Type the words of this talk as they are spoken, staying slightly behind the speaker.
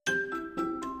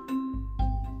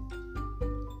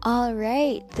All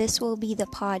right, this will be the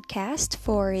podcast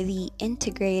for the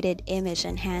Integrated Image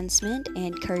Enhancement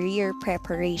and Career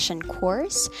Preparation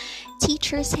course.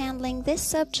 Teachers handling this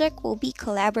subject will be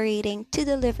collaborating to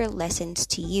deliver lessons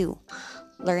to you.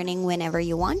 Learning whenever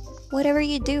you want, whatever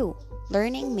you do.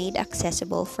 Learning made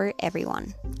accessible for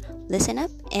everyone. Listen up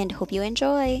and hope you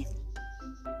enjoy.